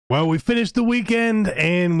Well, we finished the weekend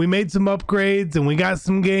and we made some upgrades and we got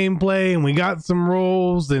some gameplay and we got some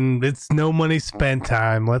rolls and it's no money spent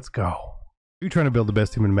time. Let's go. If you're trying to build the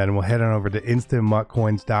best team in Madden, we'll head on over to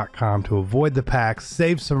instantmuckcoins.com to avoid the packs,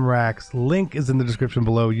 save some racks. Link is in the description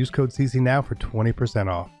below. Use code CC now for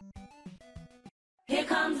 20% off. Here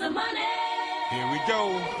comes the money. Here we go.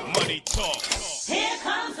 Money talk. Here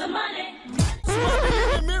comes the money. Smiling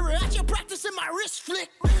in the mirror, I can practice in my wrist flick.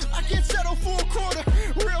 I can settle for a quarter,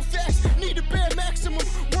 real fast. Need a bare maximum.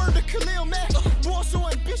 Word to Khalil Mack. More so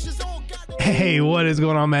ambitious. Oh God. Hey, what is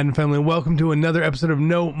going on, Madden family? Welcome to another episode of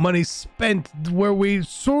No Money Spent, where we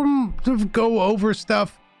sort of go over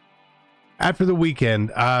stuff after the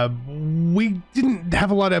weekend. We didn't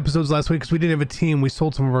have a lot of episodes last week because we didn't have a team. We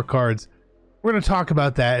sold some of our cards. We're going to talk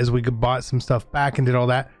about that as we bought some stuff back and did all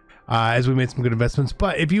that. As we made some good investments.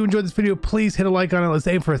 But if you enjoyed this video, please hit a like on it. Let's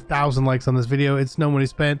aim for 1,000 likes on this video. It's No Money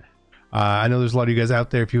Spent. I know there's a lot of you guys out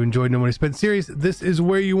there. If you enjoyed No Money Spent series, this is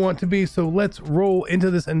where you want to be. So let's roll into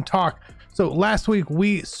this and talk. So last week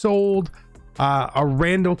we sold a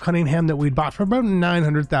Randall Cunningham that we'd bought for about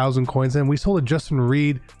 900,000 coins, and we sold a Justin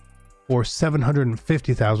Reed for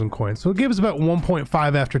 750,000 coins. So it gave us about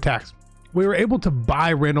 1.5 after tax. We were able to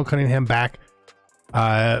buy Randall Cunningham back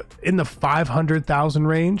in the 500,000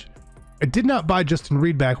 range. I did not buy Justin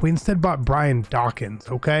Reed back. We instead bought Brian Dawkins.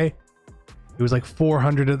 Okay, it was like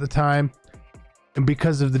 400 at the time, and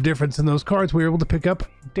because of the difference in those cards, we were able to pick up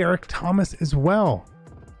Derrick Thomas as well.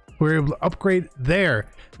 We were able to upgrade there.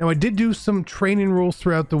 Now I did do some training rules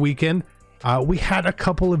throughout the weekend. We had a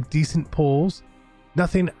couple of decent pulls,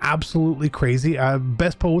 nothing absolutely crazy.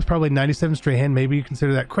 Best pull was probably 97 straight hand. Maybe you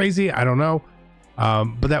consider that crazy, I don't know,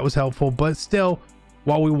 but that was helpful. But still,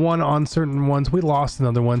 while we won on certain ones, we lost in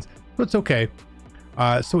other ones, but it's okay.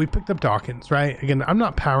 So we picked up Dawkins, right? Again, I'm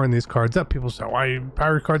not powering these cards up. People say, why you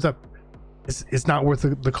power your cards up? It's not worth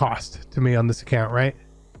the cost to me on this account, right?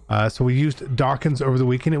 So we used Dawkins over the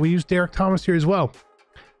weekend, and we used Derrick Thomas here as well.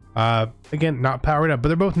 Again, not powered up, but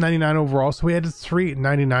they're both 99 overall, so we added 3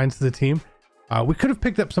 99s to the team. We could have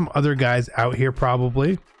picked up some other guys out here,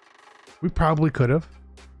 probably. We probably could have,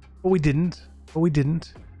 but we didn't.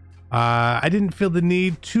 I didn't feel the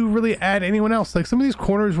need to really add anyone else. Like, some of these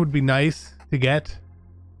corners would be nice to get,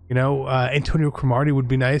 you know. Antonio Cromartie would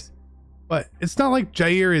be nice, but it's not like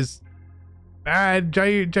Jair is bad.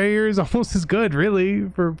 Jair is almost as good, really,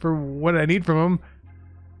 for what I need from him,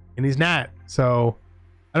 and he's not. So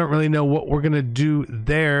I don't really know what we're gonna do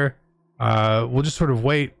there. We'll just sort of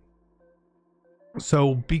wait.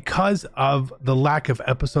 So because of the lack of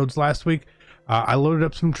episodes last week, I loaded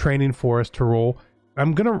up some training for us to roll.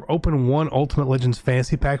 I'm gonna open one Ultimate Legends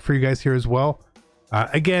fantasy pack for you guys here as well.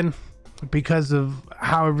 Again, because of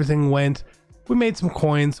how everything went, we made some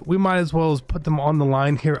coins. We might as well as put them on the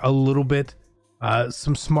line here a little bit.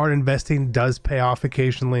 Some smart investing does pay off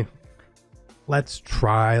occasionally. Let's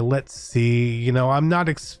try, let's see. You know, I'm not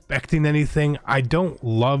expecting anything. I don't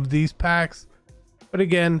love these packs, but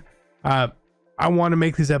again, I want to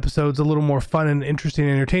make these episodes a little more fun and interesting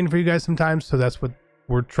and entertaining for you guys sometimes. So that's what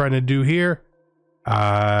we're trying to do here.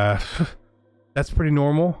 That's pretty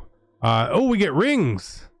normal. Oh, we get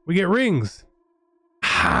rings. It's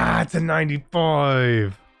a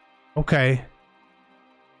 95. Okay,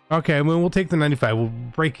 I mean, we'll take the 95. We'll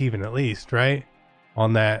break even at least, right,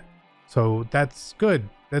 on that. So that's good.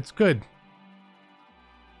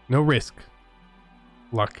 No risk,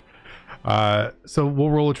 luck. So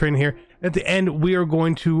we'll roll a train here. At the end, we are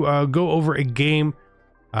going to go over a game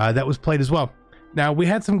that was played as well. Now, we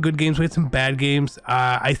had some good games, we had some bad games.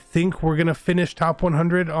 I think we're gonna finish top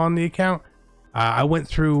 100 on the account. I went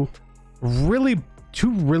through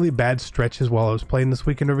two really bad stretches while I was playing this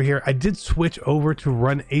weekend over here. I did switch over to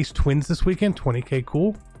run Ace Twins this weekend. 20k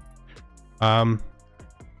cool.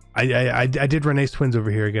 I did run Ace Twins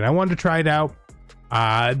over here again. I wanted to try it out.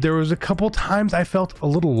 There was a couple times I felt a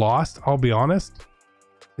little lost, I'll be honest.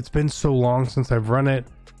 It's been so long since I've run it.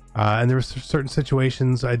 And there were certain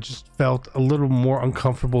situations I just felt a little more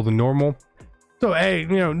uncomfortable than normal. So, hey,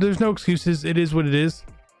 you know, there's no excuses. It is what it is.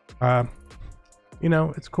 You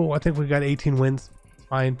know, it's cool. I think we got 18 wins. It's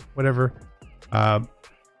fine, whatever.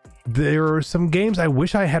 There are some games I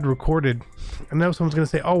wish I had recorded. I know someone's gonna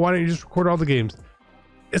say, oh, why don't you just record all the games?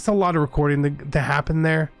 It's a lot of recording to happen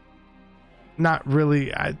there. Not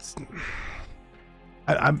really.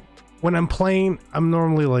 When I'm playing, I'm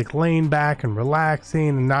normally like laying back and relaxing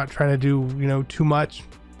and not trying to do, you know, too much.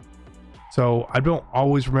 So I don't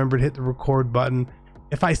always remember to hit the record button.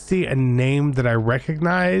 If I see a name that I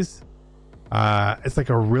recognize, it's like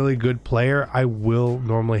a really good player, I will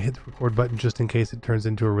normally hit the record button just in case it turns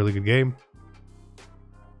into a really good game.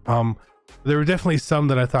 There were definitely some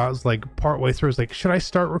that I thought was like partway through. I was like, should I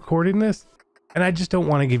start recording this? And I just don't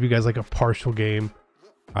want to give you guys like a partial game.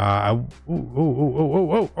 Okay.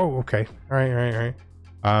 All right.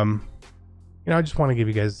 You know, I just want to give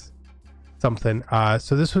you guys something.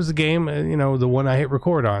 So this was a game, you know, the one I hit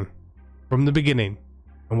record on from the beginning,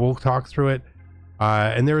 and we'll talk through it.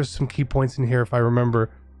 And there was some key points in here, if I remember,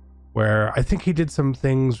 where I think he did some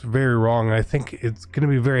things very wrong. And I think it's going to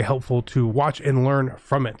be very helpful to watch and learn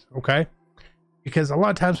from it. Okay. Because a lot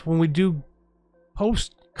of times when we do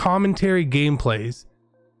post commentary gameplays,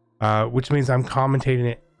 which means I'm commentating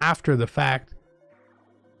it after the fact,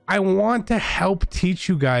 I want to help teach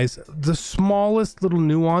you guys the smallest little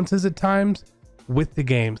nuances at times with the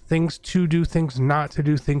game, things to do, things not to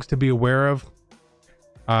do, things to be aware of.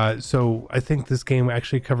 So I think this game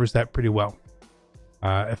actually covers that pretty well,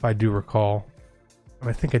 if I do recall.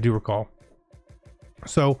 I think I do recall.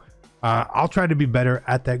 So I'll try to be better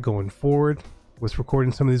at that going forward with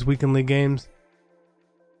recording some of these weekend league games.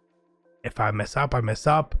 If I mess up, I mess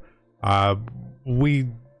up. Some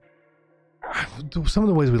of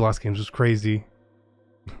the ways we lost games was crazy.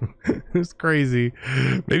 It was crazy.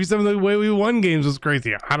 Maybe some of the way we won games was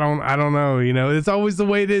crazy. I don't know. You know, it's always the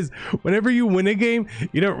way it is. Whenever you win a game,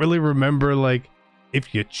 you don't really remember like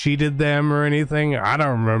if you cheated them or anything. I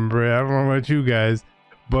don't remember it. I don't know about you guys,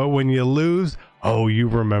 but when you lose, oh, you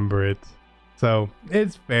remember it. So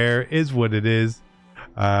it's fair, is what it is.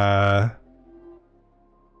 I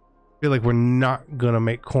feel like we're not gonna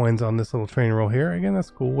make coins on this little training roll here. Again,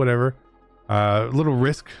 that's cool. Whatever. Little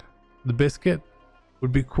risk the biscuit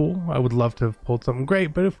would be cool. I would love to have pulled something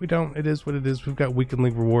great, but if we don't, it is what it is. We've got weekend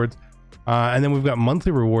league rewards, and then we've got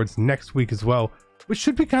monthly rewards next week as well, which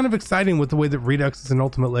should be kind of exciting with the way that Reduxes and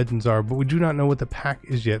Ultimate Legends are, but we do not know what the pack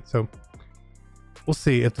is yet. So we'll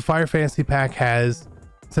see. If the Fire Fantasy pack has,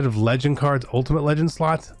 instead of legend cards, Ultimate Legend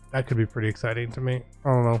slots, that could be pretty exciting to me. I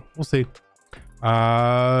don't know. We'll see.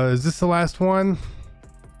 Is this the last one?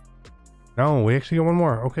 No, we actually got one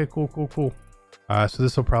more. Okay, cool. So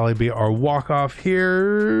this will probably be our walk off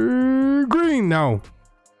here. Green. No,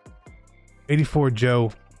 84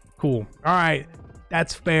 Joe. Cool. All right,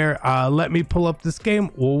 that's fair. Let me pull up this game.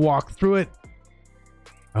 We'll walk through it.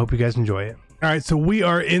 I hope you guys enjoy it. All right, so we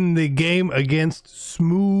are in the game against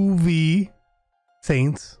Smoothie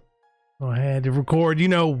Saints. Oh, I had to record. You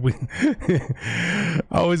know, we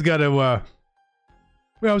always got to.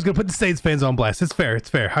 We always got to put the Saints fans on blast. It's fair. It's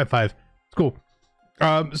fair. High five. It's cool.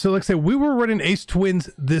 So like I say, we were running Ace Twins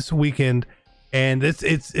this weekend, and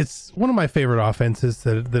it's one of my favorite offenses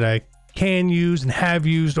that I can use and have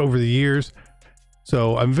used over the years.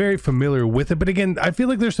 So I'm very familiar with it. But again, I feel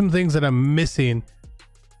like there's some things that I'm missing,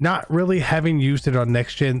 not really having used it on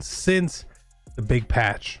next gen since the big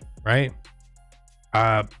patch, right?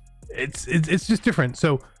 It's just different.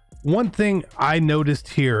 So one thing I noticed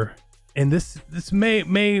here, and this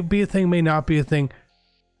may be a thing, may not be a thing.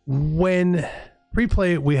 When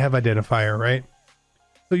pre-play, we have identifier, right?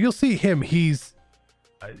 So you'll see him. He's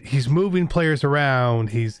moving players around.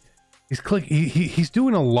 He's clicking. He's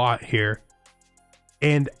doing a lot here,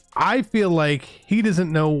 and I feel like he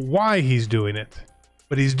doesn't know why he's doing it,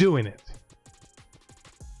 but he's doing it.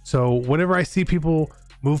 So whenever I see people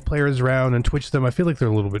move players around and twitch them, I feel like they're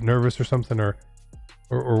a little bit nervous or something, or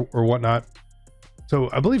whatnot. So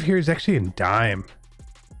I believe here he's actually in dime.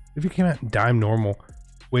 If he came out in dime normal,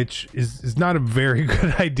 which is not a very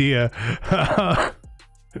good idea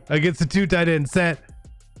against a 2 tight end set,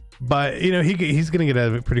 but you know, he's gonna get out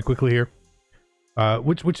of it pretty quickly here,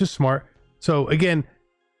 which is smart. So again,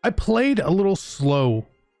 I played a little slow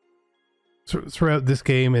throughout this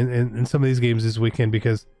game and some of these games this weekend,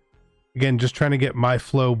 because again, just trying to get my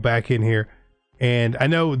flow back in here. And I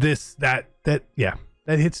know that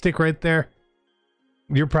hit stick right there,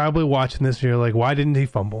 you're probably watching this and you're like, why didn't he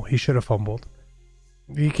fumble? He should have fumbled.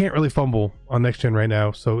 You can't really fumble on next gen right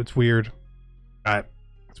now, so it's weird.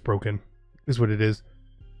 It's broken, is what it is.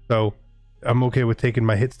 So I'm okay with taking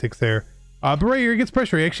my hit sticks there. But right here, he gets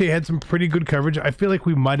pressure. He actually had some pretty good coverage. I feel like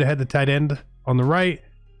we might have had the tight end on the right.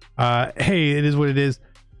 Hey, it is what it is.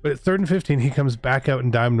 But at 3rd and 15, he comes back out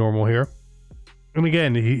in dime normal here. And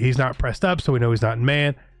again, he's not pressed up, so we know he's not in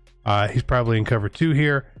man. He's probably in cover 2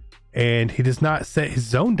 here. And he does not set his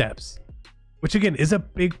zone depths, which again is a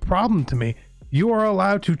big problem to me. You are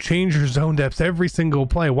allowed to change your zone depths every single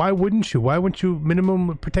play. Why wouldn't you? Why wouldn't you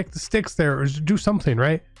minimum protect the sticks there or do something,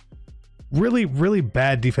 right? Really, really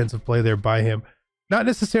bad defensive play there by him. Not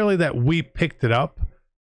necessarily that we picked it up,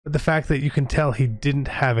 but the fact that you can tell he didn't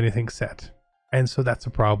have anything set. And so that's a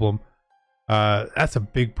problem. That's a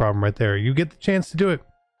big problem right there. You get the chance to do it.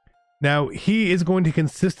 Now, he is going to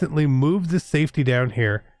consistently move the safety down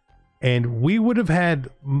here And we would have had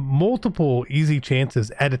multiple easy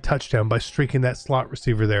chances at a touchdown by streaking that slot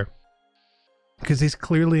receiver there. Because he's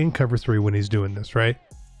clearly in cover 3 when he's doing this, right?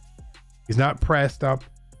 He's not pressed up.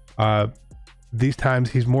 These times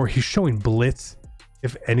he's showing blitz,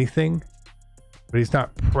 if anything, but he's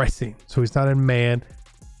not pressing. So he's not in man.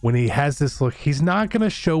 When he has this look, he's not going to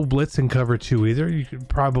show blitz in cover 2 either. You could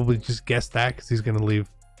probably just guess that because he's going to leave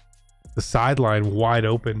the sideline wide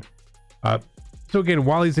open. So again,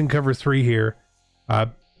 while he's in cover 3 here,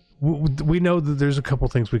 we know that there's a couple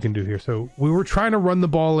things we can do here. So we were trying to run the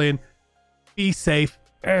ball in, be safe.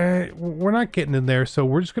 We're not getting in there, so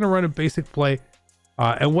we're just going to run a basic play.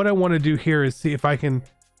 And what I want to do here is see if I can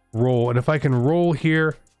roll. And if I can roll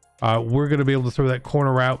here, we're going to be able to throw that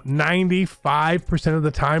corner route 95% of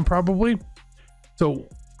the time, probably. So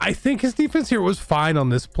I think his defense here was fine on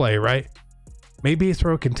this play, right? Maybe he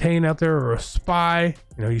throw a contain out there or a spy.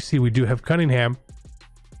 You know, you see we do have Cunningham.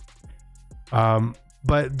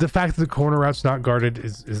 But the fact that the corner route's not guarded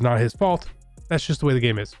is not his fault. That's just the way the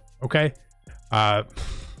game is. Okay.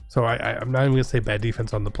 So I'm not even gonna say bad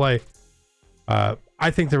defense on the play. I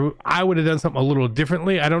think I would have done something a little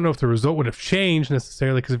differently. I don't know if the result would have changed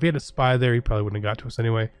necessarily, because if he had a spy there, he probably wouldn't have got to us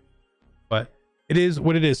anyway. But it is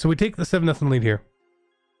what it is. So we take the 7-0 lead here,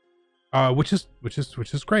 which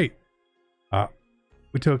is great.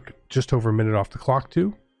 We took just over a minute off the clock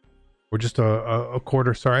too, or just a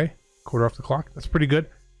quarter. Sorry, quarter off the clock. That's pretty good.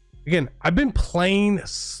 Again, I've been playing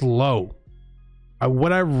slow.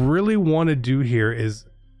 What I really want to do here is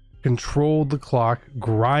control the clock,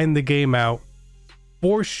 grind the game out,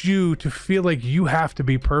 force you to feel like you have to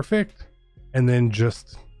be perfect, and then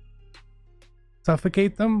just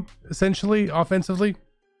suffocate them essentially offensively.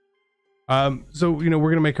 So you know,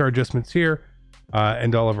 we're gonna make our adjustments here,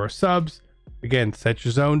 and all of our subs. Again, set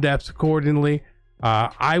your zone depths accordingly.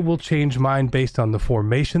 I will change mine based on the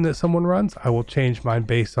formation that someone runs. I will change mine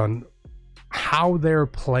based on how they're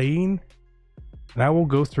playing, and I will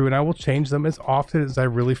go through and I will change them as often as I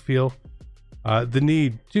really feel the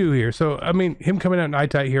need to here. So I mean, him coming out in eye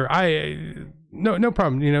tight here, no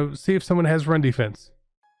problem. You know, see if someone has run defense,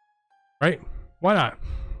 right? Why not?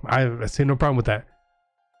 I see no problem with that.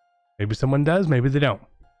 Maybe someone does, maybe they don't.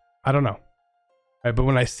 I don't know. Right, but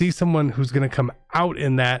when I see someone who's going to come out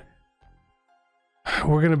in that,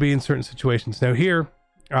 we're going to be in certain situations. Now here,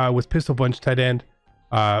 with pistol bunch tight end,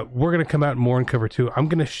 we're going to come out more in cover 2. I'm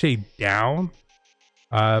going to shade down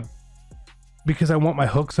because I want my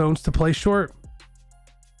hook zones to play short.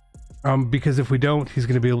 Because if we don't, he's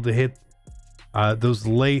going to be able to hit those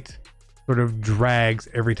late sort of drags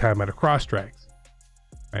every time out of cross drags.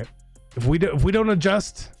 Right? If we don't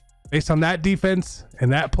adjust based on that defense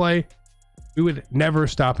and that play, we would never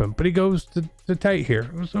stop him. But he goes to tight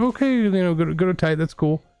here. So okay, you know, go to tight. That's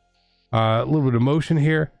cool. A little bit of motion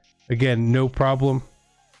here. Again, no problem.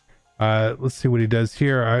 Let's see what he does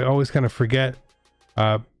here. I always kind of forget.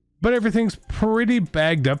 But everything's pretty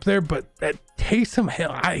bagged up there. But that Taysom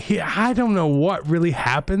Hill, I don't know what really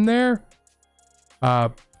happened there.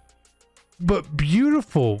 But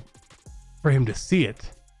beautiful for him to see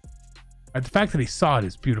it. The fact that he saw it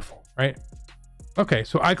is beautiful, right? Okay,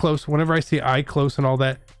 so eye close. Whenever I see eye close and all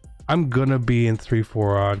that, I'm gonna be in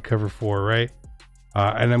 3-4 odd cover 4, right?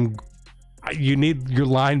 And you need your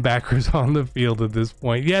linebackers on the field at this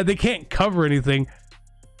point. Yeah, they can't cover anything,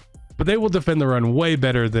 but they will defend the run way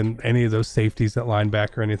better than any of those safeties at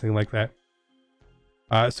linebacker or anything like that.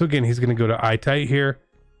 So again, he's gonna go to eye tight here,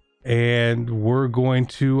 and we're going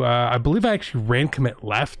to. I believe I actually ran commit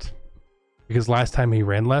left, because last time he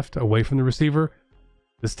ran left away from the receiver.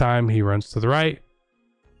 This time he runs to the right,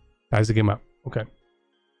 ties the game up. Okay.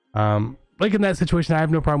 Like in that situation, I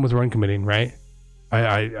have no problem with run committing, right?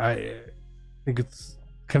 I think it's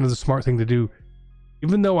kind of the smart thing to do.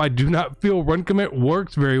 Even though I do not feel run commit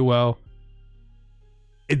works very well,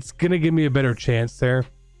 it's going to give me a better chance there.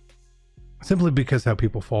 Simply because how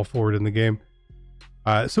people fall forward in the game.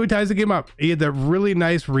 So he ties the game up. He had that really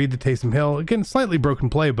nice read to Taysom Hill. Again, slightly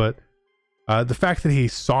broken play, but the fact that he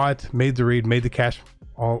saw it, made the read, made the catch,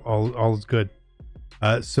 all is good.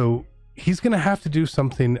 So he's gonna have to do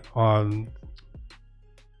something on.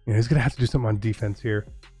 He's gonna have to do something on defense here.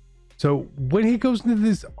 So when he goes into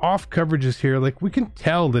these off coverages here, like we can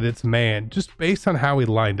tell that it's man just based on how he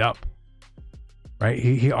lined up. Right?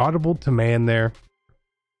 He audibled to man there.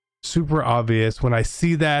 Super obvious. When I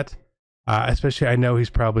see that, especially I know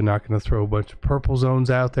he's probably not going to throw a bunch of purple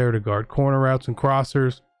zones out there to guard corner routes and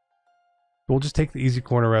crossers. We'll just take the easy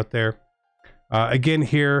corner route there. Again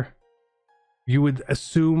here, you would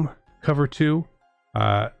assume cover 2.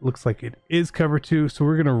 Looks like it is cover 2. So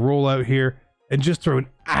we're going to roll out here and just throw an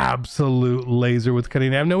absolute laser with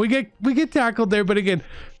Cunningham. No, we get tackled there, but again,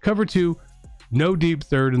 cover 2, no deep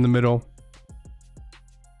third in the middle.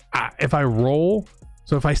 If I roll,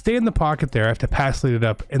 so if I stay in the pocket there, I have to pass lead it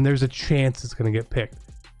up, and there's a chance it's going to get picked.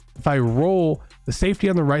 If I roll, the safety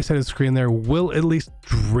on the right side of the screen there will at least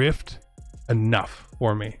drift enough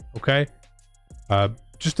for me. Okay,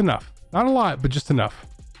 just enough, not a lot, but just enough.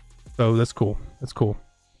 So that's cool. That's cool.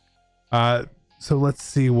 So let's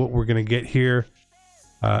see what we're gonna get here.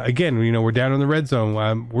 Again, you know, we're down in the red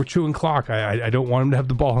zone. We're chewing clock. I don't want him to have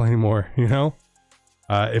the ball anymore. You know,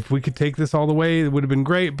 if we could take this all the way, it would have been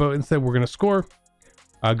great. But instead, we're gonna score.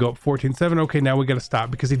 Go up 14-7. Okay, now we got to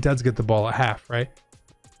stop because he does get the ball at half, right?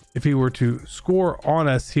 If he were to score on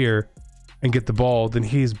us here and get the ball, then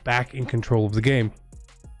he's back in control of the game.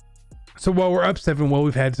 So while we're up 7, well,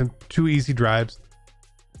 we've had 2 easy drives.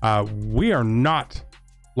 We are not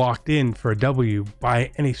locked in for a W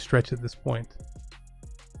by any stretch at this point.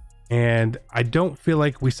 And I don't feel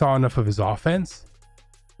like we saw enough of his offense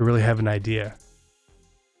to really have an idea.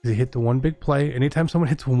 He hit the one big play. Anytime someone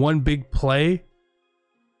hits one big play,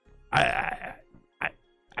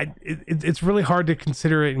 it's really hard to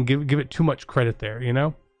consider it and give it too much credit there, you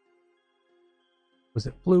know? Was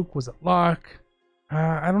it fluke? Was it luck?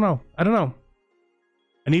 I don't know.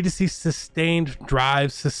 I need to see sustained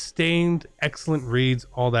drives, sustained excellent reads,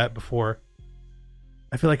 all that before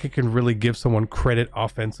I feel like it can really give someone credit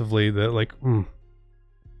offensively that like, I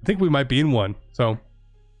think we might be in one. So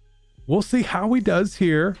we'll see how he does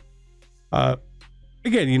here. Again,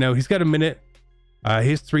 you know, he's got a minute.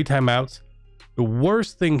 He has 3 timeouts. The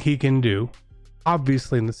worst thing he can do,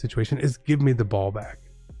 obviously in this situation, is give me the ball back.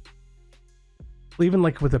 Even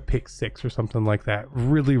like with a pick 6 or something like that.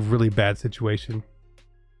 Really, really bad situation.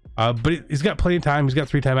 But he's got plenty of time. He's got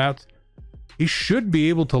 3 timeouts. He should be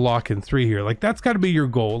able to lock in 3 here. Like, that's got to be your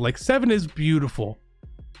goal. Like, 7 is beautiful,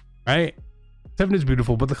 right? 7 is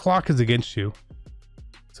beautiful, but the clock is against you.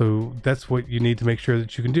 So that's what you need to make sure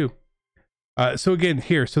that you can do. So again,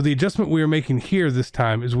 here, so the adjustment we are making here this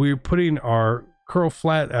time is we're putting our curl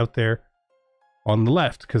flat out there on the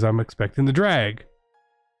left because I'm expecting the drag,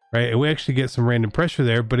 right? And we actually get some random pressure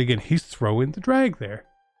there, but again, he's throwing the drag there.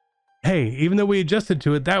 Hey, even though we adjusted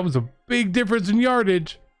to it, that was a big difference in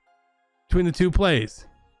yardage between the 2 plays,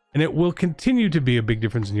 and it will continue to be a big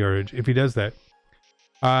difference in yardage if he does that.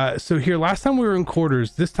 So here, last time we were in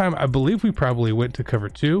quarters, this time I believe we probably went to cover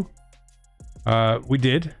 2. We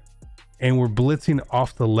did. And we're blitzing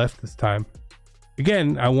off the left this time.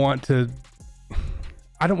 Again, I don't want to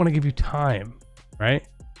give you time, right?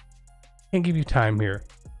 Can't give you time here.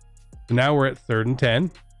 So now we're at 3rd and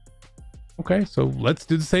 10. Okay, so let's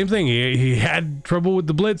do the same thing. He had trouble with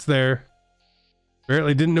the blitz there.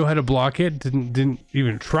 Apparently didn't know how to block it. Didn't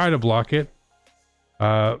even try to block it.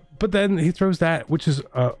 But then he throws that, which is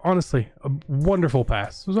honestly a wonderful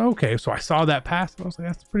pass. So okay, so I saw that pass and I was like,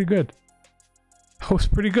 that's pretty good. That was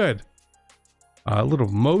pretty good. A little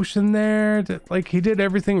motion there. Like, he did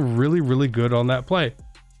everything really, really good on that play.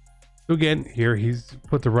 So again, here he's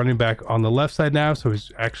put the running back on the left side now, so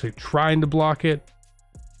he's actually trying to block it.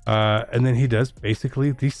 And then he does basically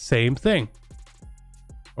the same thing.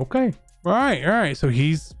 Okay. All right. So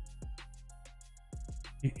he's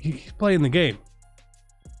playing the game.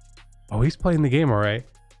 Oh, he's playing the game. All right.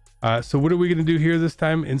 So what are we going to do here this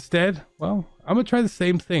time instead? Well, I'm going to try the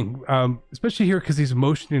same thing, especially here because he's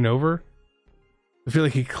motioning over. I feel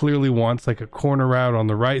like he clearly wants like a corner route on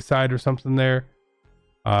the right side or something there.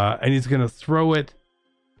 And he's going to throw it.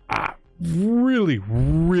 Really,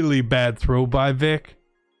 really bad throw by Vic.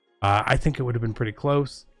 I think it would have been pretty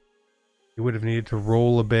close. He would have needed to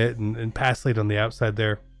roll a bit and pass late on the outside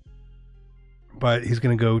there. But he's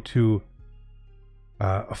going to go to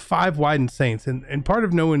a 5 wide and Saints. And part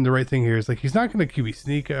of knowing the right thing here is like he's not going to QB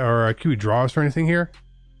sneak or QB draw us or anything here.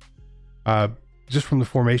 Just from the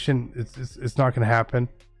formation, it's not going to happen.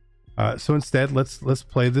 So instead, let's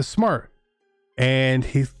play this smart. And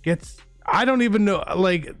he gets, I don't even know,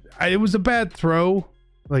 like, it was a bad throw,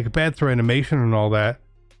 like a bad throw animation and all that,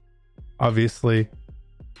 obviously,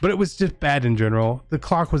 but it was just bad in general. The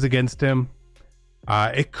clock was against him.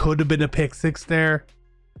 It could have been a pick 6 there.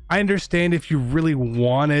 I understand if you really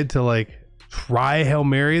wanted to like try a Hail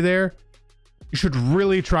Mary there, you should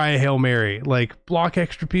really try a Hail Mary, like block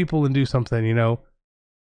extra people and do something, you know,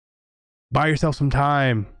 buy yourself some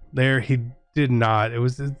time there. He did not.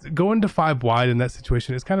 It's going to 5 wide in that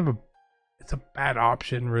situation. It's kind of it's a bad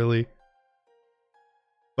option really,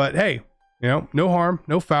 but hey, you know, no harm,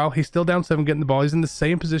 no foul. He's still down 7 getting the ball. He's in the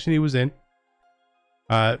same position he was in.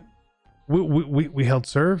 We held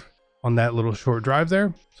serve on that little short drive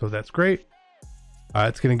there. So that's great.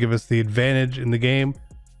 It's going to give us the advantage in the game,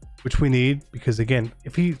 which we need, because again,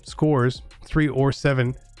 if he scores 3 or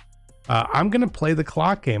 7, I'm going to play the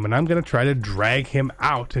clock game, and I'm going to try to drag him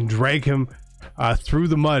out and drag him through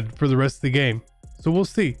the mud for the rest of the game. So we'll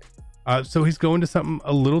see. So he's going to something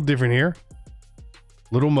a little different here.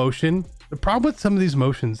 Little motion. The problem with some of these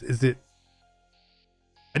motions is that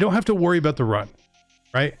I don't have to worry about the run,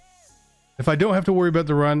 right? If I don't have to worry about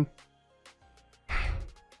the run,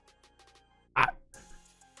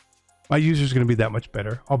 my user's going to be that much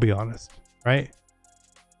better. I'll be honest, right?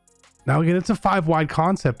 Now again, it's a 5 wide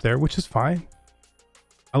concept there, which is fine.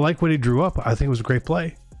 I like what he drew up. I think it was a great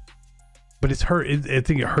play, but it's hurt. I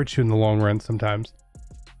think it hurts you in the long run sometimes.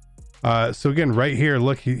 So again, right here,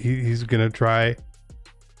 look, he's going to try, you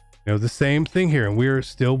know, the same thing here, and we're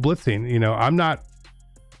still blitzing. You know, I'm not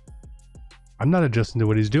adjusting to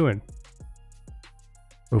what he's doing.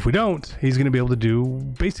 But if we don't, he's going to be able to do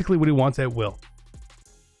basically what he wants at will,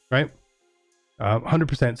 right?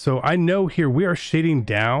 100%. So I know here we are shading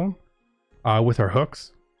down with our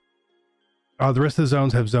hooks. The rest of the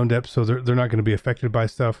zones have zone depth, so they're not going to be affected by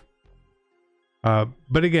stuff.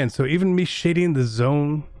 But again, so even me shading the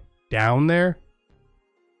zone down there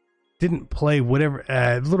didn't play whatever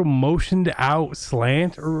little motioned out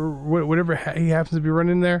slant or whatever he happens to be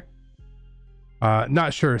running there.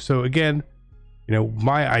 Not sure. So again, you know,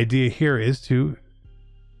 my idea here is to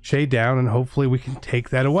shade down, and hopefully we can take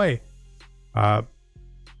that away.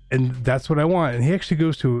 And that's what I want. And he actually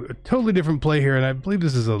goes to a totally different play here, and I believe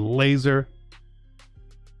this is a laser.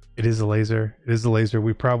 It is a laser. It is a laser.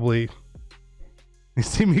 We probably, you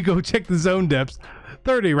see me go check the zone depths.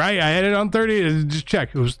 30, right? I had it on 30 and just check.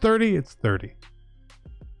 It was 30. It's 30.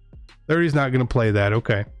 30 is not going to play that.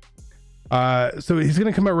 Okay. So he's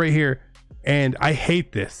going to come out right here, and I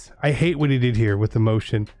hate this. I hate what he did here with the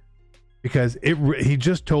motion, because he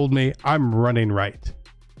just told me I'm running right.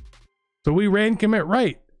 So we ran commit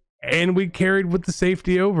right, and we carried with the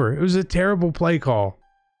safety over. It was a terrible play call.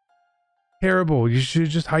 Terrible. You should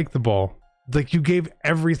just hike the ball. Like, you gave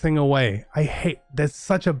everything away. I hate, that's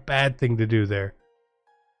such a bad thing to do there.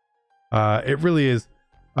 It really is.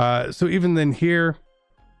 So even then here,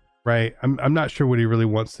 right, I'm not sure what he really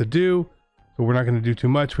wants to do, so we're not going to do too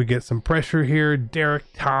much. We get some pressure here. Derrick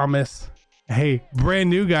Thomas, hey,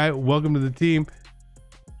 brand new guy, welcome to the team.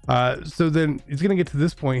 So then he's going to get to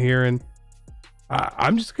this point here, and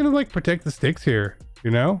I'm just going to like protect the sticks here,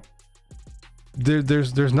 you know.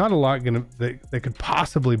 There's not a lot that could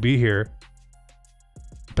possibly be here.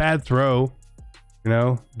 Bad throw, you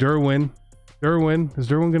know. Derwin, is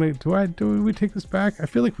Derwin gonna do we take this back? I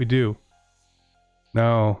feel like we do.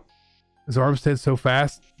 No, is Armstead so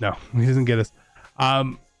fast? No, he doesn't get us.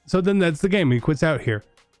 So then that's the game. He quits out here.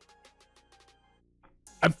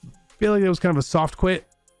 I feel like it was kind of a soft quit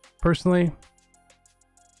personally,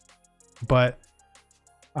 but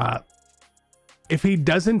if he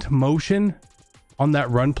doesn't motion on that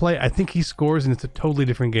run play, I think he scores, and it's a totally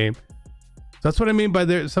different game. So that's what I mean by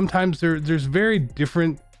there. Sometimes there's very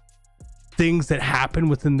different things that happen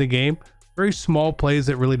within the game, very small plays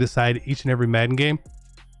that really decide each and every Madden game,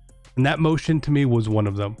 and that motion to me was one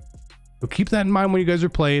of them. So keep that in mind when you guys are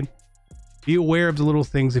playing. Be aware of the little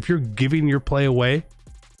things. If you're giving your play away,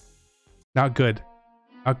 not good,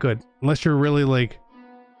 unless you're really like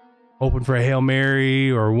open for a Hail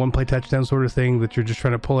Mary or one play touchdown sort of thing that you're just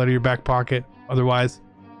trying to pull out of your back pocket. Otherwise,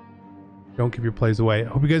 don't give your plays away. I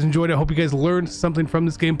hope you guys enjoyed it. I hope you guys learned something from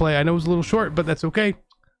this gameplay. I know it was a little short, but that's okay.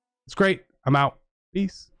 It's great. I'm out.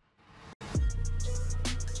 Peace.